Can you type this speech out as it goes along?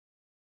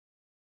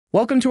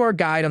Welcome to our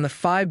guide on the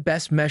 5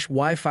 best mesh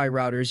Wi-Fi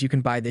routers you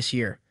can buy this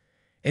year.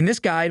 In this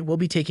guide, we'll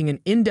be taking an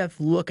in-depth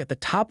look at the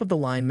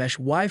top-of-the-line mesh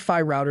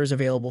Wi-Fi routers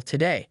available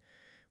today.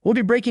 We'll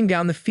be breaking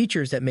down the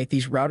features that make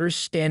these routers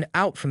stand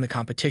out from the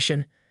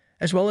competition,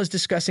 as well as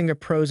discussing their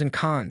pros and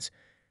cons.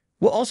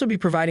 We'll also be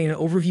providing an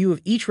overview of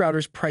each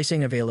router's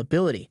pricing and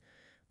availability.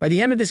 By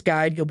the end of this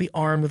guide, you'll be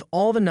armed with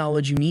all the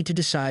knowledge you need to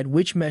decide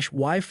which mesh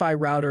Wi-Fi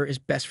router is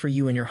best for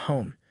you and your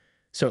home.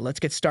 So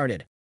let's get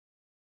started.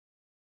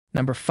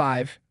 Number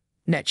 5.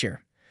 NETGEAR.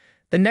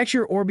 The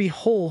NETGEAR Orbi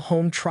Whole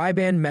Home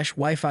Tri-Band Mesh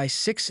Wi-Fi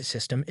 6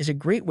 system is a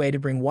great way to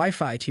bring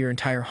Wi-Fi to your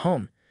entire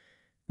home.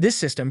 This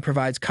system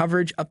provides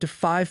coverage up to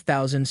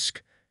 5,000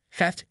 SC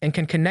and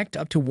can connect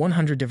up to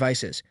 100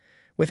 devices.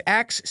 With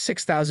AX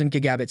 6000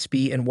 gigabit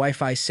speed and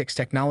Wi-Fi 6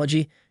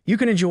 technology, you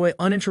can enjoy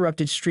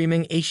uninterrupted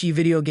streaming, HD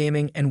video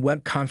gaming, and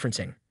web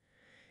conferencing.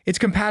 It's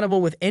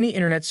compatible with any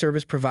internet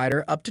service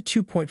provider up to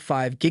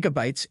 2.5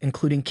 gigabytes,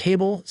 including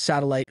cable,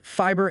 satellite,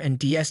 fiber, and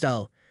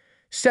DSL.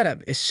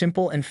 Setup is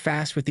simple and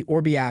fast with the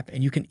Orbi app,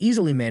 and you can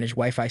easily manage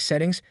Wi-Fi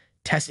settings,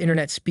 test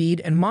internet speed,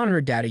 and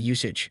monitor data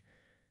usage.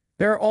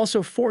 There are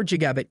also 4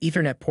 gigabit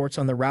Ethernet ports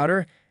on the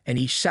router and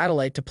each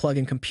satellite to plug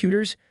in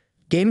computers,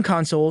 game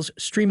consoles,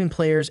 streaming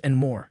players, and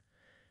more.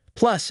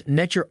 Plus,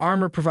 NETGEAR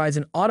Armor provides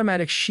an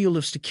automatic shield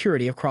of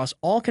security across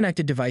all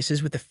connected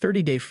devices with a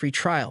 30-day free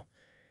trial.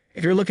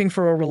 If you're looking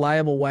for a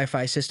reliable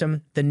Wi-Fi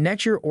system, the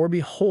NETGEAR Orbi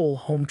Whole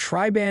Home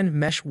Tri-Band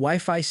Mesh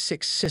Wi-Fi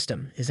 6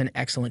 system is an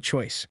excellent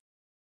choice.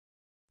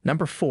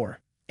 Number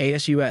 4.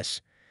 ASUS.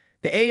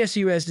 The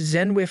ASUS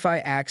ZenWi-Fi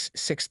AX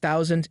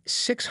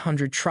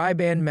 6600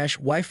 Tri-Band Mesh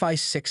Wi-Fi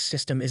 6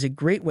 system is a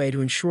great way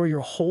to ensure your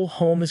whole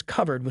home is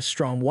covered with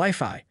strong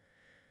Wi-Fi.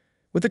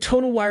 With a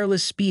total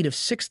wireless speed of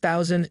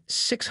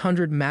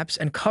 6,600 maps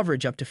and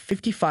coverage up to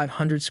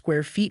 5,500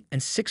 square feet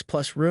and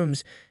 6+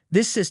 rooms,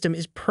 this system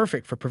is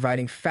perfect for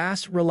providing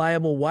fast,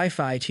 reliable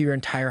Wi-Fi to your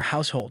entire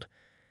household.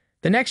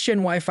 The next-gen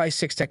Wi-Fi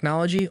 6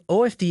 technology,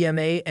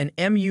 OFDMA and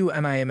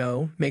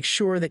MU-MIMO, makes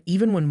sure that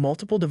even when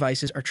multiple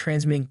devices are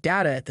transmitting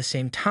data at the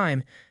same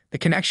time, the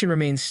connection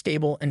remains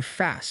stable and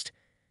fast.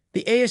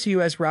 The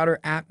ASUS router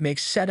app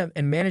makes setup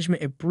and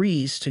management a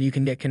breeze so you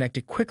can get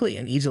connected quickly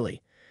and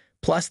easily.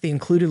 Plus, the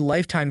included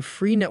lifetime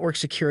free network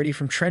security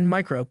from Trend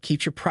Micro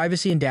keeps your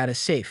privacy and data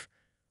safe.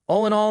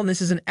 All in all,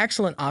 this is an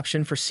excellent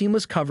option for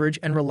seamless coverage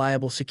and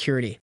reliable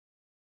security.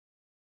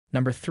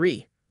 Number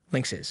 3.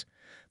 Linksys.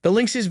 The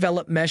Linksys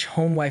Velop Mesh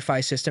Home Wi-Fi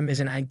system is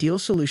an ideal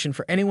solution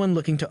for anyone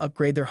looking to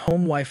upgrade their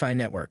home Wi-Fi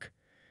network.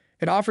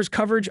 It offers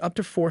coverage up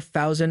to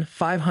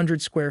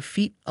 4,500 square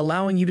feet,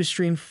 allowing you to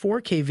stream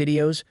 4K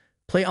videos,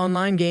 play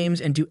online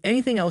games, and do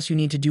anything else you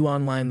need to do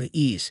online with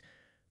ease.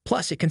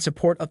 Plus, it can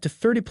support up to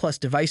 30+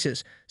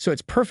 devices, so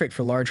it's perfect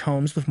for large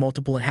homes with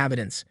multiple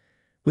inhabitants.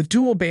 With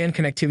dual-band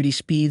connectivity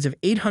speeds of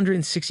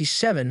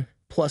 867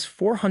 plus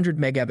 400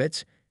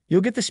 megabits,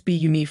 you'll get the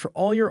speed you need for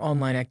all your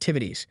online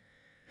activities.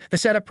 The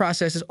setup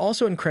process is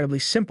also incredibly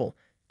simple,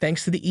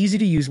 thanks to the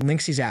easy-to-use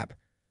Linksys app.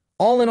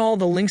 All in all,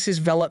 the Linksys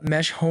Velop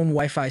Mesh Home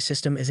Wi-Fi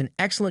system is an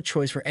excellent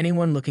choice for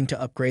anyone looking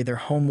to upgrade their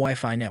home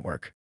Wi-Fi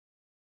network.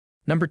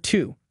 Number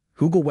 2.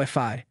 Google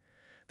Wi-Fi.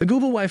 The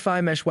Google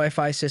Wi-Fi Mesh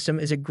Wi-Fi system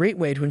is a great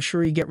way to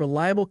ensure you get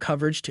reliable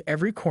coverage to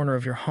every corner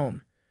of your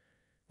home.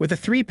 With a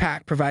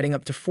 3-pack providing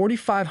up to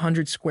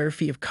 4,500 square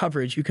feet of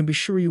coverage, you can be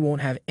sure you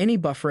won't have any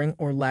buffering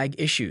or lag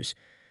issues.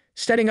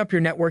 Setting up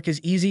your network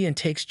is easy and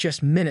takes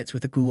just minutes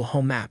with the Google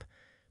Home app.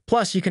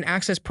 Plus, you can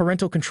access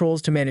parental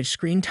controls to manage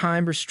screen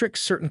time, restrict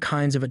certain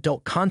kinds of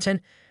adult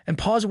content, and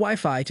pause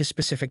Wi-Fi to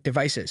specific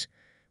devices.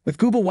 With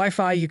Google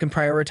Wi-Fi, you can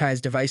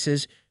prioritize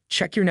devices,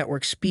 check your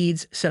network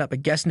speeds, set up a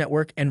guest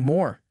network, and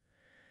more.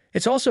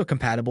 It's also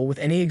compatible with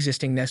any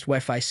existing Nest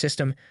Wi-Fi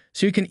system,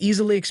 so you can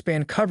easily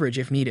expand coverage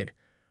if needed.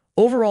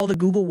 Overall, the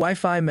Google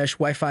Wi-Fi Mesh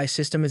Wi-Fi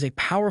system is a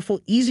powerful,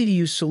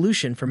 easy-to-use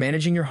solution for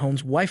managing your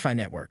home's Wi-Fi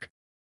network.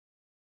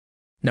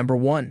 Number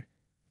 1.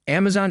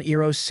 Amazon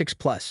Eero 6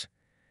 Plus.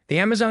 The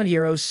Amazon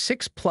Eero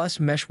 6 Plus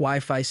Mesh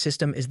Wi-Fi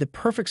system is the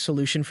perfect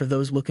solution for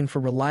those looking for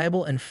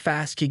reliable and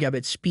fast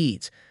gigabit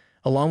speeds,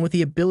 along with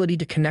the ability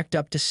to connect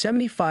up to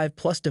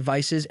 75+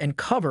 devices and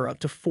cover up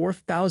to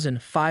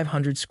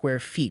 4,500 square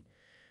feet.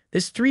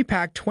 This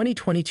 3-pack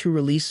 2022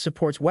 release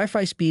supports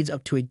Wi-Fi speeds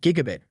up to a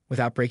gigabit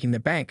without breaking the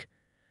bank.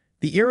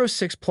 The Eero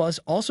 6 Plus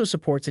also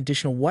supports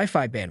additional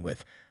Wi-Fi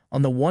bandwidth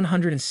on the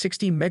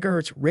 160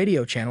 MHz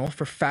radio channel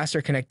for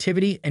faster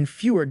connectivity and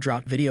fewer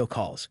drop video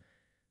calls.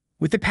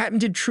 With the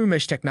patented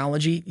TrueMesh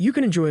technology, you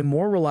can enjoy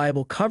more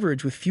reliable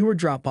coverage with fewer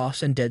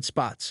drop-offs and dead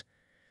spots.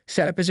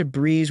 Setup is a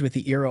breeze with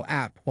the Eero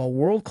app, while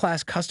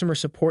world-class customer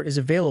support is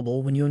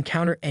available when you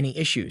encounter any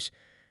issues.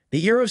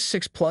 The Eero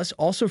 6 Plus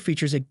also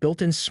features a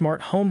built-in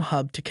smart home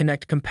hub to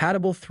connect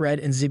compatible Thread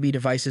and Zigbee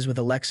devices with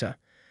Alexa.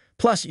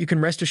 Plus, you can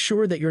rest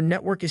assured that your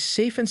network is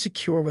safe and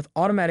secure with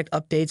automatic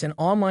updates and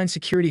online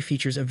security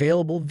features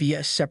available via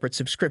a separate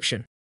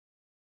subscription.